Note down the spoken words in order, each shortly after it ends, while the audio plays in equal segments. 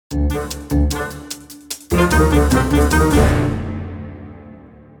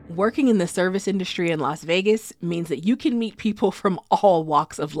Working in the service industry in Las Vegas means that you can meet people from all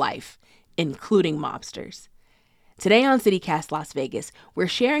walks of life, including mobsters. Today on CityCast Las Vegas, we're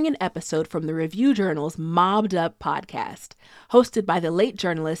sharing an episode from the Review Journal's Mobbed Up podcast, hosted by the late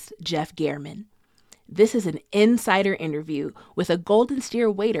journalist Jeff German. This is an insider interview with a Golden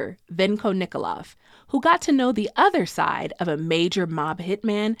Steer waiter, Venko Nikolov, who got to know the other side of a major mob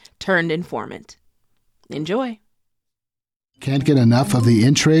hitman turned informant. Enjoy. Can't get enough of the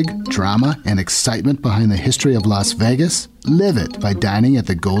intrigue, drama, and excitement behind the history of Las Vegas? Live it by dining at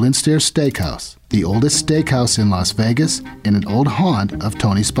the Golden Steer Steakhouse, the oldest steakhouse in Las Vegas and an old haunt of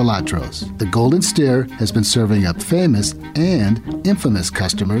Tony Spilatro's. The Golden Steer has been serving up famous and infamous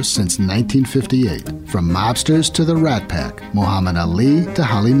customers since 1958. From mobsters to the Rat Pack, Muhammad Ali to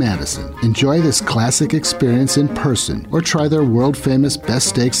Holly Madison. Enjoy this classic experience in person or try their world-famous best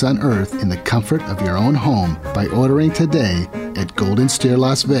steaks on earth in the comfort of your own home by ordering today at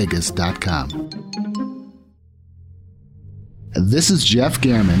goldensteerlasvegas.com. This is Jeff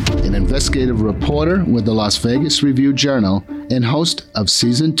German, an investigative reporter with the Las Vegas Review-Journal and host of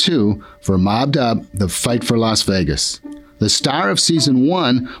Season 2 for Mobbed Up, The Fight for Las Vegas. The star of Season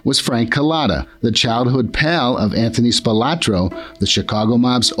 1 was Frank Cullotta, the childhood pal of Anthony Spilatro, the Chicago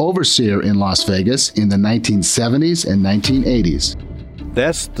mob's overseer in Las Vegas in the 1970s and 1980s.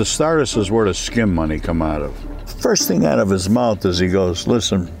 That's the Stardust is where the skim money come out of. First thing out of his mouth is he goes,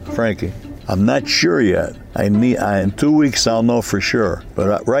 "Listen, Frankie, I'm not sure yet. In 2 weeks I'll know for sure.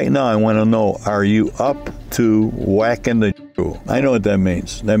 But right now I want to know, are you up to whacking the Jew?" I know what that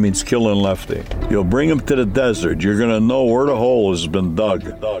means. That means killing Lefty. You'll bring him to the desert. You're going to know where the hole has been dug.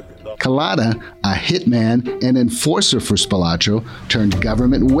 Cullotta, a hitman and enforcer for Spilatro, turned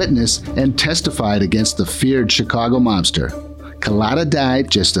government witness and testified against the feared Chicago mobster. Cullotta died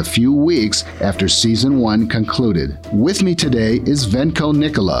just a few weeks after Season 1 concluded. With me today is Venko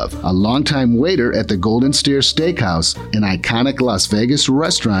Nikolov, a longtime waiter at the Golden Steer Steakhouse, an iconic Las Vegas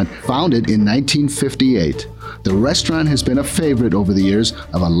restaurant founded in 1958. The restaurant has been a favorite over the years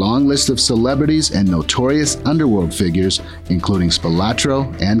of a long list of celebrities and notorious underworld figures, including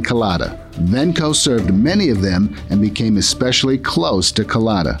Spilatro and Cullotta. Venko served many of them and became especially close to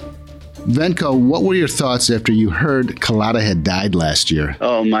Cullotta. Venko, what were your thoughts after you heard Cullotta had died last year?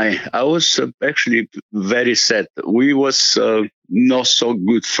 Oh my, I was actually very sad. We was not so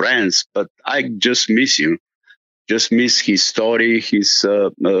good friends, but I just miss him. Just miss his story, his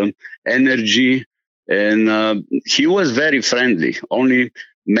energy, and he was very friendly. Only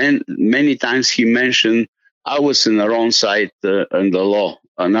many times he mentioned, I was in the wrong side in the law,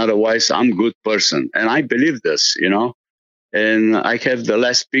 and otherwise I'm a good person. And I believe this, you know. And I have the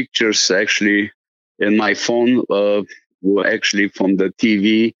last pictures actually in my phone, were actually from the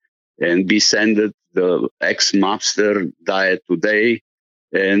TV, and be sent it. The ex-mobster died today,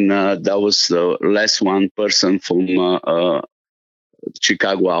 and that was the last one person from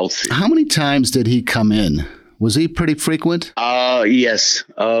Chicago outfit. How many times did he come in? Was he pretty frequent? Yes.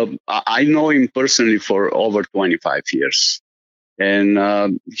 I know him personally for over 25 years.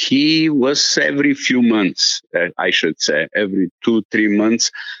 And he was every few months, I should say, every 2-3 months.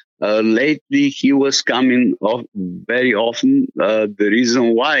 Lately, he was coming off very often. The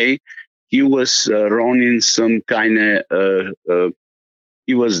reason why he was running some kind of,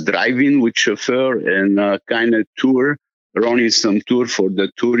 he was driving with chauffeur and kind of tour, running some tour for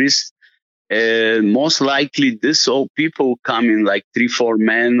the tourists. And most likely, this all people coming like 3-4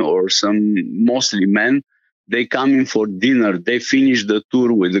 men or some mostly men. They come in for dinner. They finish the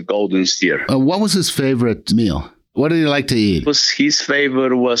tour with the Golden Steer. What was his favorite meal? What did he like to eat? His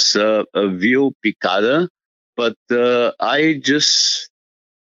favorite was a veal picada, but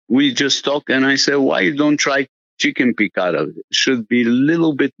we just talked, and I said, why you don't try chicken picada? It should be a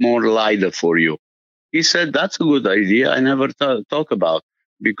little bit more lighter for you. He said, that's a good idea. I never talk about,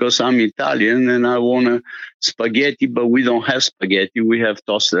 because I'm Italian and I want a spaghetti, but we don't have spaghetti. We have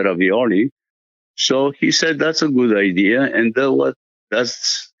toasted ravioli. So he said, that's a good idea. And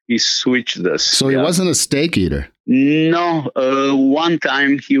he switched us. So he wasn't a steak eater? No. One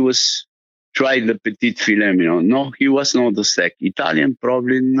time he was tried the petit filet mignon. No, he was not a steak. Italian,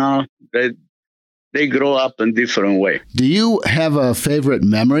 probably no. They grow up in different way. Do you have a favorite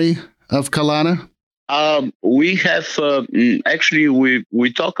memory of Cullotta? We have, actually,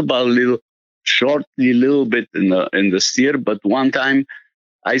 we talk about a little bit in the steer, but one time,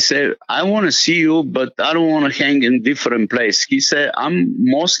 I said, I want to see you, but I don't want to hang in different place. He said, I'm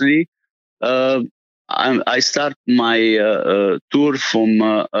mostly, I start my tour from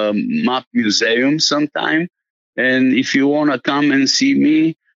Map Museum sometime. And if you want to come and see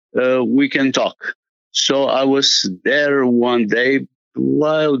me, we can talk. So I was there one day, a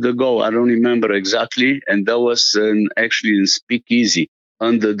while ago. I don't remember exactly, and that was actually in Speakeasy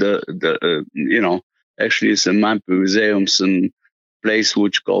under actually it's a map museum, some place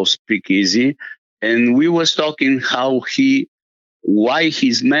which called Speakeasy, and we was talking why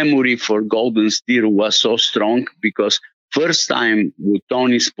his memory for Golden Steer was so strong, because first time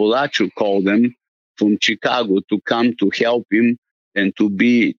Tony Spolaccio called him from Chicago to come to help him and to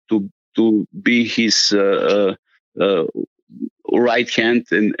be his right hand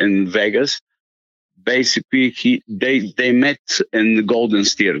in Vegas. Basically, they met in the Golden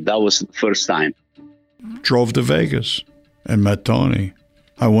Steer. That was the first time. Drove to Vegas and met Tony.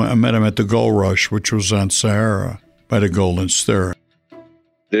 I met him at the Gold Rush, which was on Sahara by the Golden Steer.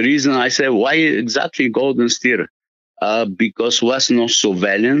 The reason I said why exactly Golden Steer, because was no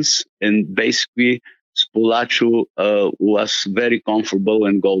surveillance, and basically Spolaccio was very comfortable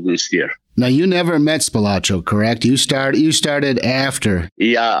in Golden Steer. Now, you never met Spolaccio, correct? You started after.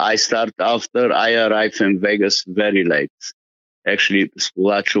 Yeah, I started after. I arrived in Vegas very late. Actually,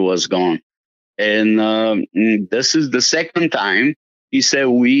 Spolaccio was gone. And this is the second time. He said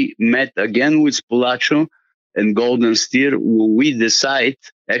we met again with Spolaccio and Golden Steer. We decide,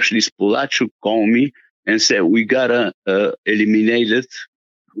 actually Spolaccio called me and said, we gotta eliminate it,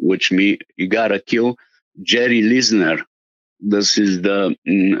 which means you gotta kill Jerry Lisner. This is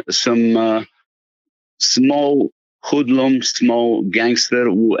some small hoodlum, small gangster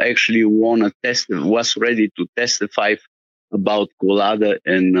who actually was ready to testify about Collada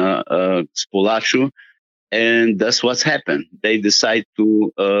and Spolaccio. And that's what's happened. They decide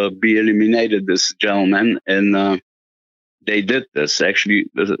to be eliminated, this gentleman, and they did this. Actually,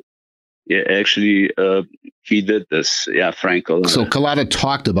 he did this. Yeah, Frank Collada. So Collada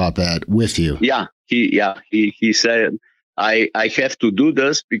talked about that with you. Yeah, he said, I have to do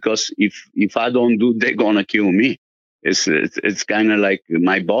this because if I don't do, they're gonna kill me. It's kind of like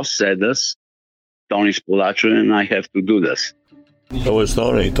my boss said this, Tony Spolaccio, and I have to do this. So was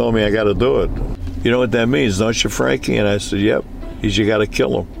Tony. He told me I got to do it. You know what that means, don't you, Frankie? And I said, yep. You got to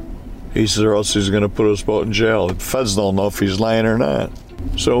kill him. He said, or else he's going to put us both in jail. The feds don't know if he's lying or not.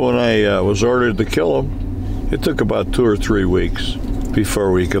 So when I was ordered to kill him, it took about 2 or 3 weeks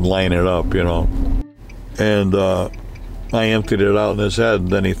before we could line it up, you know. And I emptied it out in his head, and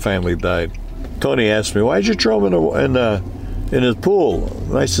then he finally died. Tony asked me, why'd you throw him in his pool?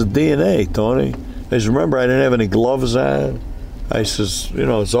 And I said, DNA, Tony. I said, remember, I didn't have any gloves on. I says, you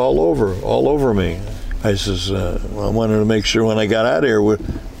know, it's all over me. I says, I wanted to make sure when I got out of here, we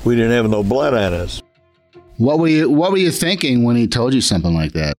didn't have no blood on us. What were you thinking when he told you something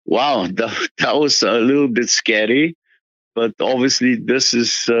like that? Wow, that was a little bit scary, but obviously this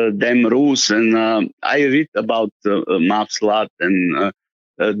is them rules, and I read about Maps a lot, and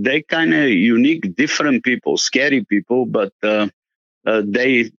they kind of unique, different people, scary people, but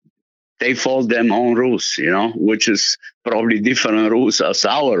they follow their own rules, you know, which is probably different rules as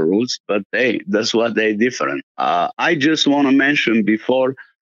our rules, but hey, that's what they're different. I just want to mention before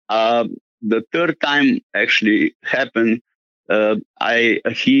the third time actually happened, Frank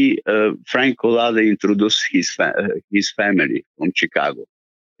Collada introduced his family from Chicago,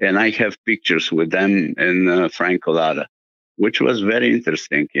 and I have pictures with them and Frank Collada, which was very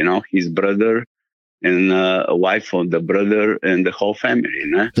interesting. You know, his brother and a wife of the brother and the whole family.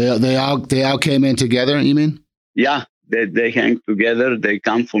 Né? They all came in together, you mean? Yeah, they hang together. They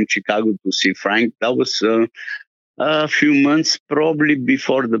come from Chicago to see Frank. That was a few months probably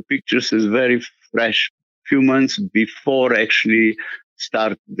before the pictures is very fresh. Few months before actually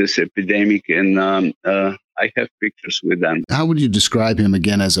start this epidemic, and I have pictures with them. How would you describe him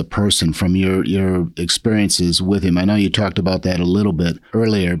again as a person from your experiences with him? I know you talked about that a little bit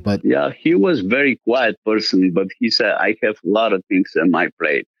earlier, but... Yeah, he was very quiet person, but he said, I have a lot of things on my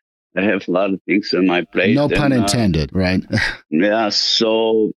plate. No pun intended, right? Yeah,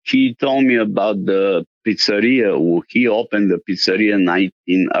 so he told me about the pizzeria. He opened the pizzeria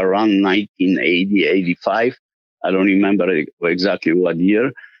around 1980, 85. I don't remember exactly what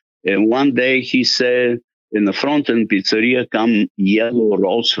year. And one day he said, in the front end pizzeria come yellow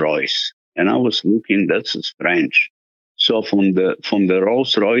Rolls Royce. And I was looking, that's strange. So from the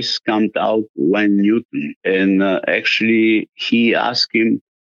Rolls Royce comes out Wayne Newton. And actually he asked him,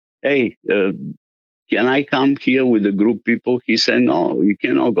 hey, can I come here with a group of people? He said, no, you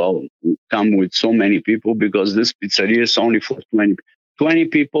cannot come with so many people because this pizzeria is only for 20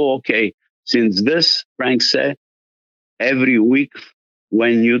 people. Okay. Since this, Frank said, every week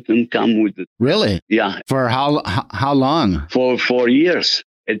when Newton come with it. Really? Yeah. For how long? For 4 years.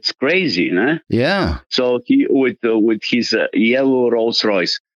 It's crazy, né? Yeah. So he with his yellow Rolls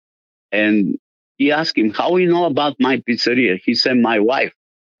Royce. And he asked him, how you know about my pizzeria? He said, my wife.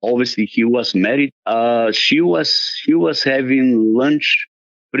 Obviously, he was married. She was having lunch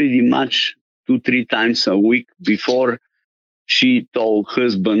pretty much 2-3 times a week before she told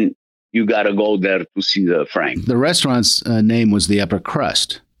husband, you got to go there to see the Frank. The restaurant's name was the Upper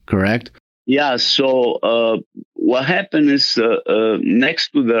Crust, correct? Yeah. So what happened is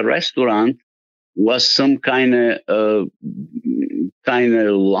next to the restaurant was some kind of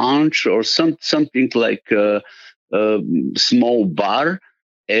lounge or something like a small bar.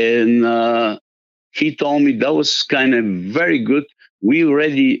 And he told me that was kind of very good. We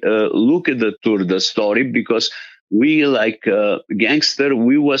already looked at the story because we, like gangster,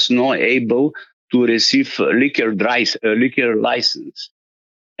 we was not able to receive liquor license.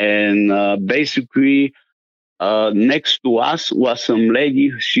 And basically, next to us was some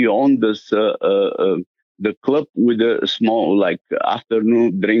lady. She owned this the club with a small, like,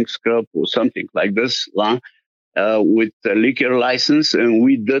 afternoon drinks club or something like this. With a liquor license, and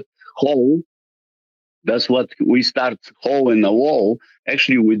we did hole. That's what we start hole in the wall.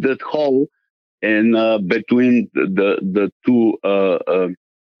 Actually, we did hole, and between the two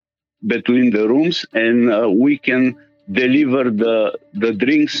between the rooms, and we can deliver the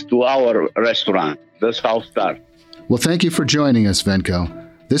drinks to our restaurant. That's how it started. Well, thank you for joining us, Venko.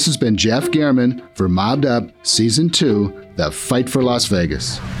 This has been Jeff Gehrman for Mobbed Up Season 2, The Fight for Las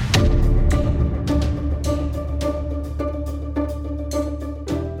Vegas.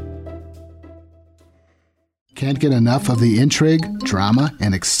 Can't get enough of the intrigue, drama,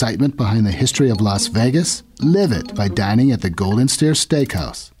 and excitement behind the history of Las Vegas? Live it by dining at the Golden Steer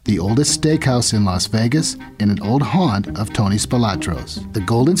Steakhouse, the oldest steakhouse in Las Vegas and an old haunt of Tony Spilatro's. The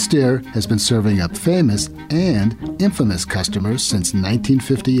Golden Steer has been serving up famous and infamous customers since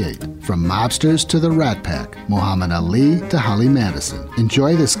 1958. From mobsters to the Rat Pack, Muhammad Ali to Holly Madison.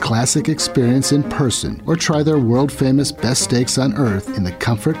 Enjoy this classic experience in person or try their world-famous best steaks on earth in the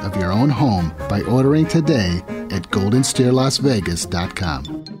comfort of your own home by ordering today at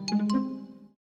goldensteerlasvegas.com.